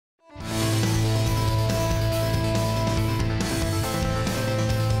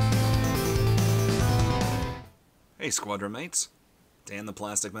Hey Squadron mates, Dan the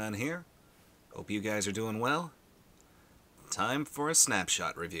Plastic Man here. Hope you guys are doing well. Time for a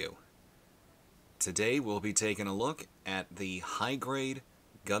Snapshot review. Today we'll be taking a look at the high-grade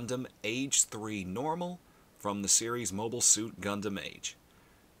Gundam AGE-3 Normal from the series Mobile Suit Gundam Age.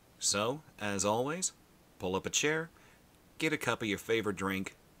 So, as always, pull up a chair, get a cup of your favorite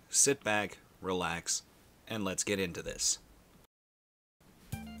drink, sit back, relax, and let's get into this.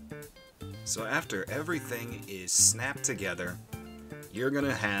 So after everything is snapped together, you're going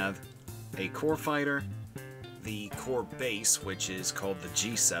to have a core fighter, the core base, which is called the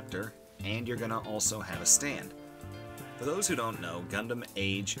G-Scepter, and you're going to also have a stand. For those who don't know, Gundam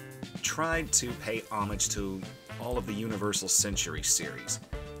Age tried to pay homage to all of the Universal Century series,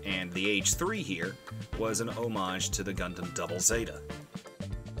 and the AGE-3 here was an homage to the Gundam Double Zeta.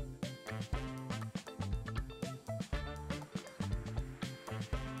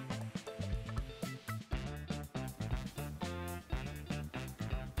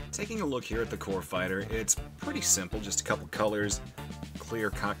 Taking a look here at the core fighter, it's pretty simple, just a couple colors, clear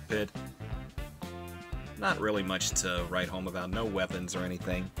cockpit, not really much to write home about, no weapons or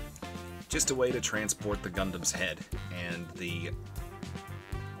anything, just a way to transport the Gundam's head, and the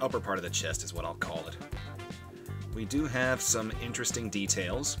upper part of the chest is what I'll call it. We do have some interesting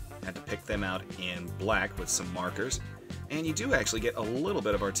details, had to pick them out in black with some markers, and you do actually get a little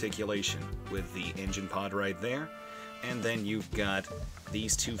bit of articulation with the engine pod right there. And then you've got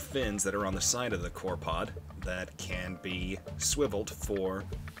these two fins that are on the side of the core pod that can be swiveled for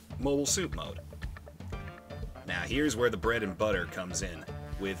mobile suit mode. Now here's where the bread and butter comes in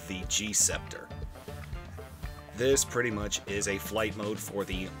with the G-Scepter. This pretty much is a flight mode for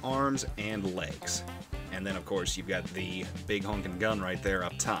the arms and legs. And then of course you've got the big honkin' gun right there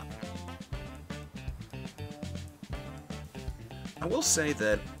up top. I will say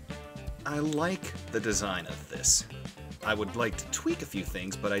that I like the design of this. I would like to tweak a few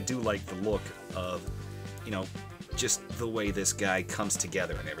things, but I do like the look of, just the way this guy comes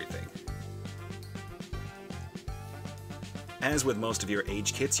together and everything. As with most of your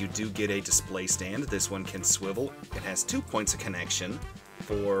Age kits, you do get a display stand. This one can swivel. It has 2 points of connection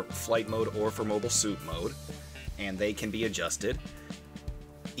for flight mode or for mobile suit mode, and they can be adjusted,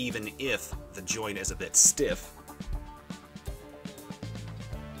 even if the joint is a bit stiff.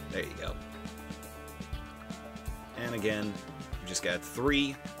 There you go. And again, you've just got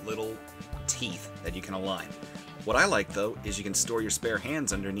 3 little teeth that you can align. What I like, though, is you can store your spare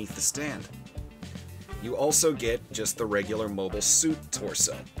hands underneath the stand. You also get just the regular mobile suit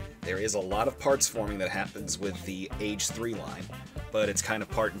torso. There is a lot of parts forming that happens with the AGE-3 line, but it's kind of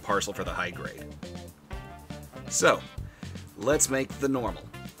part and parcel for the high grade. So, let's make the normal.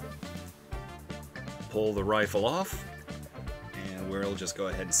 Pull the rifle off, and we'll just go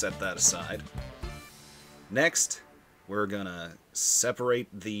ahead and set that aside. Next, we're gonna separate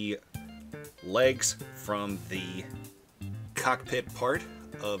the legs from the cockpit part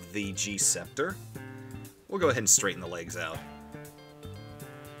of the G-Scepter. We'll go ahead and straighten the legs out.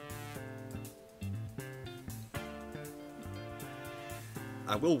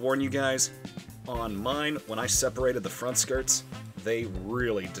 I will warn you guys, on mine, when I separated the front skirts, they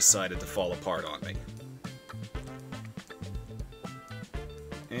really decided to fall apart on me.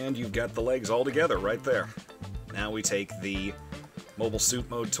 And you've got the legs all together right there. Now we take the mobile suit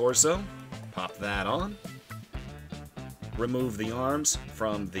mode torso, pop that on, remove the arms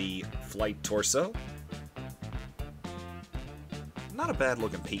from the flight torso. Not a bad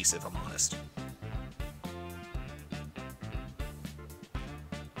looking piece, if I'm honest.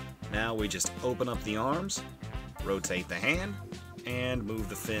 Now we just open up the arms, rotate the hand, and move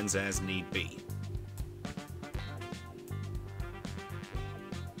the fins as need be.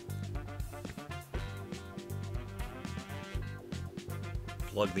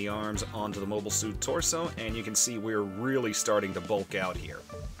 Plug the arms onto the mobile suit torso, and you can see we're really starting to bulk out here.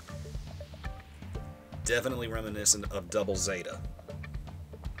 Definitely reminiscent of Double Zeta.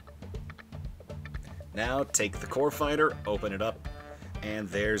 Now take the core fighter, open it up, and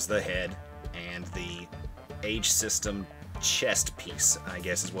there's the head and the Age system chest piece, I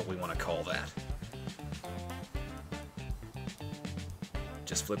guess is what we want to call that.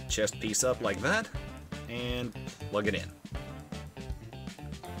 Just flip the chest piece up like that, and plug it in.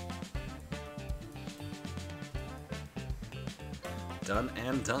 Done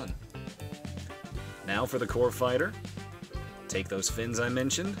and done. Now for the core fighter. Take those fins I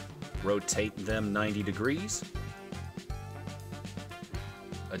mentioned, rotate them 90 degrees,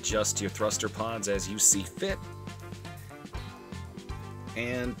 adjust your thruster pods as you see fit,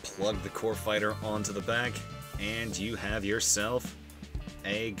 and plug the core fighter onto the back, and you have yourself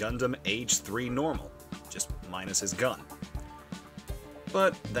a Gundam AGE-3 Normal. just minus his gun.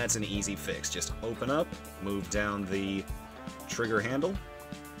 But that's an easy fix. Just open up, move down the trigger handle,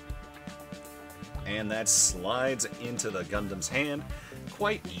 and that slides into the Gundam's hand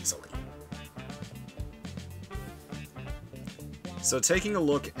quite easily. So taking a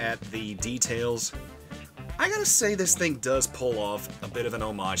look at the details, I gotta say this thing does pull off a bit of an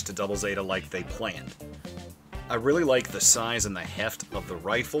homage to Double Zeta like they planned. I really like the size and the heft of the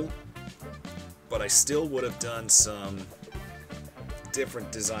rifle, but I still would have done some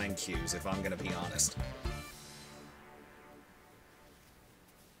different design cues if I'm gonna be honest.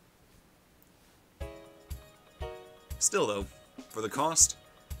 Still though, for the cost,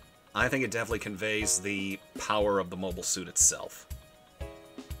 I think it definitely conveys the power of the mobile suit itself.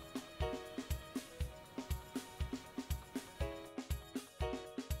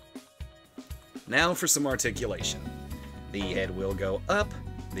 Now for some articulation. The head will go up,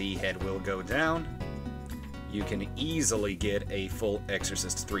 the head will go down. You can easily get a full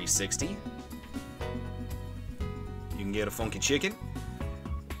Exorcist 360. You can get a funky chicken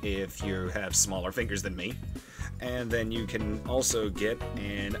if you have smaller fingers than me. And then you can also get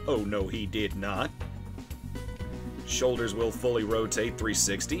an, oh no he did not. Shoulders will fully rotate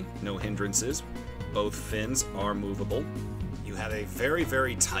 360, no hindrances. Both fins are movable. You have a very,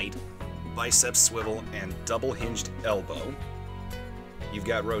 very tight bicep swivel and double hinged elbow. You've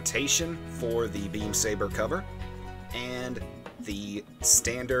got rotation for the beam saber cover and the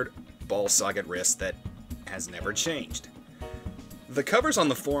standard ball socket wrist that has never changed. The covers on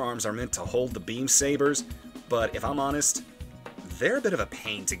the forearms are meant to hold the beam sabers, but if I'm honest, they're a bit of a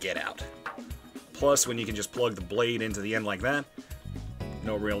pain to get out. Plus, when you can just plug the blade into the end like that,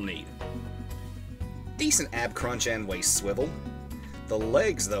 no real need. Decent ab crunch and waist swivel. The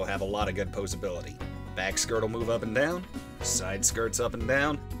legs, though, have a lot of good posability. Back skirt will move up and down, side skirts up and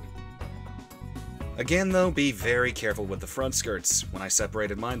down. Again, though, be very careful with the front skirts. When I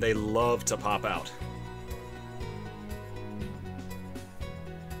separated mine, they love to pop out.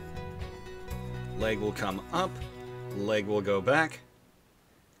 Leg will come up, leg will go back.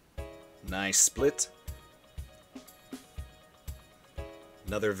 Nice split.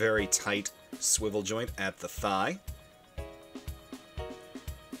 Another very tight swivel joint at the thigh.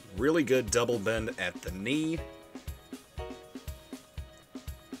 Really good double bend at the knee.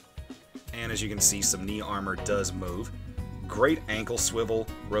 And as you can see, some knee armor does move. Great ankle swivel,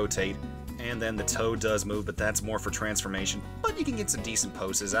 rotate, and then the toe does move, but that's more for transformation, but you can get some decent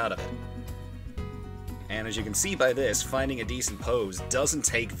poses out of it. And as you can see by this, finding a decent pose doesn't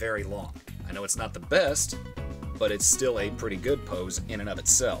take very long. I know it's not the best, but it's still a pretty good pose in and of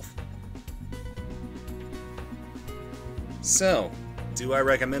itself. So, do I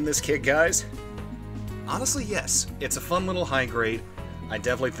recommend this kit, guys? Honestly, yes. It's a fun little high grade. I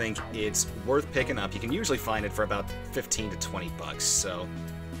definitely think it's worth picking up. You can usually find it for about 15 to 20 bucks, so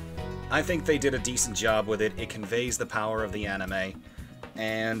I think they did a decent job with it. It conveys the power of the anime,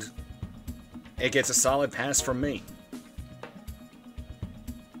 and it gets a solid pass from me.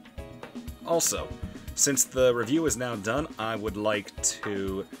 Also, since the review is now done, I would like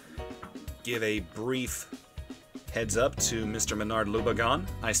to give a brief heads up to Mr. Menard Lubagon.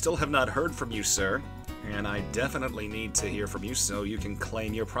 I still have not heard from you, sir, and I definitely need to hear from you so you can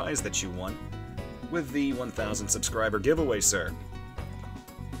claim your prize that you won with the 1,000 subscriber giveaway, sir.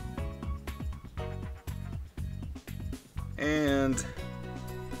 And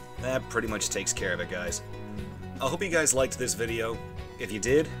that pretty much takes care of it, guys. I hope you guys liked this video. If you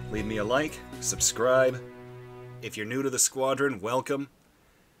did, leave me a like, subscribe. If you're new to the squadron, welcome.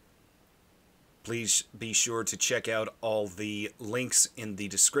 Please be sure to check out all the links in the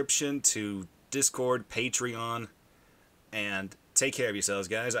description to Discord, Patreon, and take care of yourselves,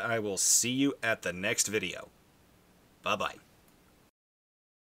 guys. I will see you at the next video. Bye-bye.